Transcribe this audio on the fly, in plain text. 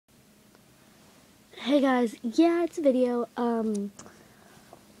Hey guys, yeah, it's a video. Just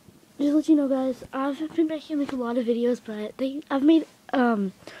to let you know, guys, I've been making like a lot of videos, but I've made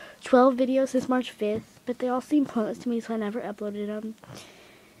 12 videos since March 5th, but they all seem pointless to me, so I never uploaded them.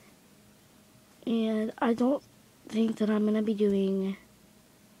 And I don't think that I'm gonna be doing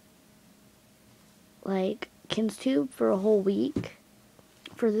like KinsTube for a whole week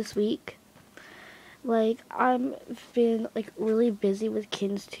for this week. Like I've been like really busy with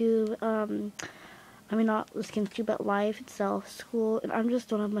KinsTube. I mean, not with KinsTube, but life itself, school, and I just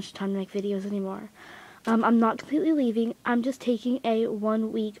don't have much time to make videos anymore. I'm not completely leaving. I'm just taking a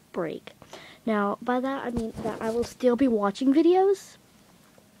 1-week break. Now, by that, I mean that I will still be watching videos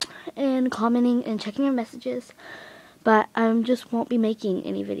and commenting and checking my messages, but I just won't be making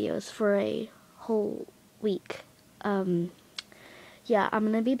any videos for a whole week. Yeah, I'm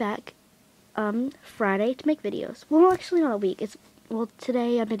going to be back Friday to make videos. Well, actually not a week. Well,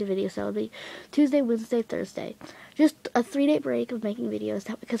 today I made a video, so it'll be Tuesday, Wednesday, Thursday. Just a 3-day break of making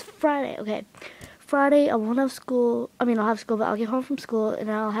videos, because Friday I won't have school. I mean, I'll have school, but I'll get home from school, and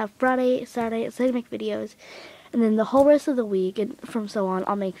I'll have Friday, Saturday, and Sunday to make videos. And then the whole rest of the week, and from so on,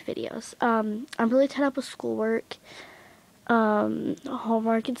 I'll make videos. I'm really tied up with schoolwork,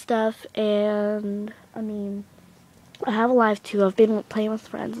 homework and stuff, and, I mean, I have a life too. I've been playing with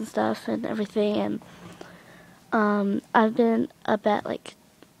friends and stuff and everything, and I've been up at like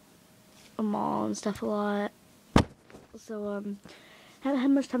a mall and stuff a lot, so haven't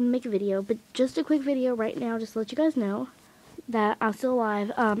had much time to make a video. But just a quick video right now, just to let you guys know that I'm still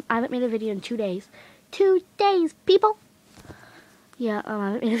alive. I haven't made a video in 2 days. 2 days, people. Yeah,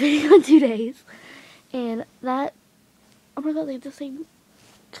 I haven't made a video in 2 days, and that, oh my god, they have the same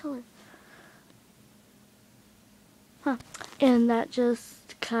color. Huh. And that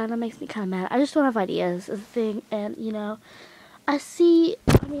just kind of makes me kind of mad. I just don't have ideas is the thing. And, you know, I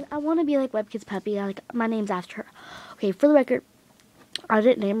want to be like WebKids Puppy. My name's after her. Okay, for the record, I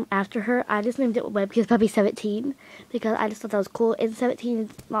didn't name after her. I just named it WebKids Puppy 17 because I just thought that was cool. And 17 is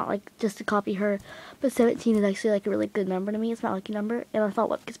not like just to copy her, but 17 is actually like a really good number to me. It's not like a number. And I thought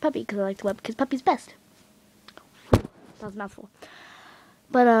WebKids Puppy because I liked WebKids Puppy's best. That was a mouthful.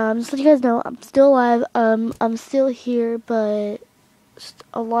 But, just to let you guys know, I'm still alive, I'm still here, but just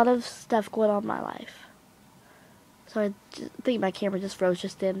a lot of stuff going on in my life. So I think my camera just froze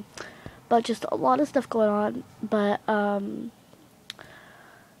just then. But just a lot of stuff going on, but,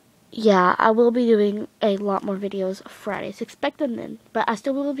 yeah, I will be doing a lot more videos Friday, so expect them then. But I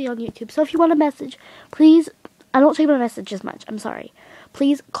still will be on YouTube, so if you want a message, please, I don't check my messages much, I'm sorry.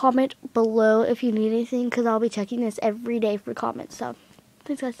 Please comment below if you need anything, because I'll be checking this every day for comments, so.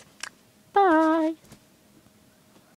 Thanks, guys. Bye.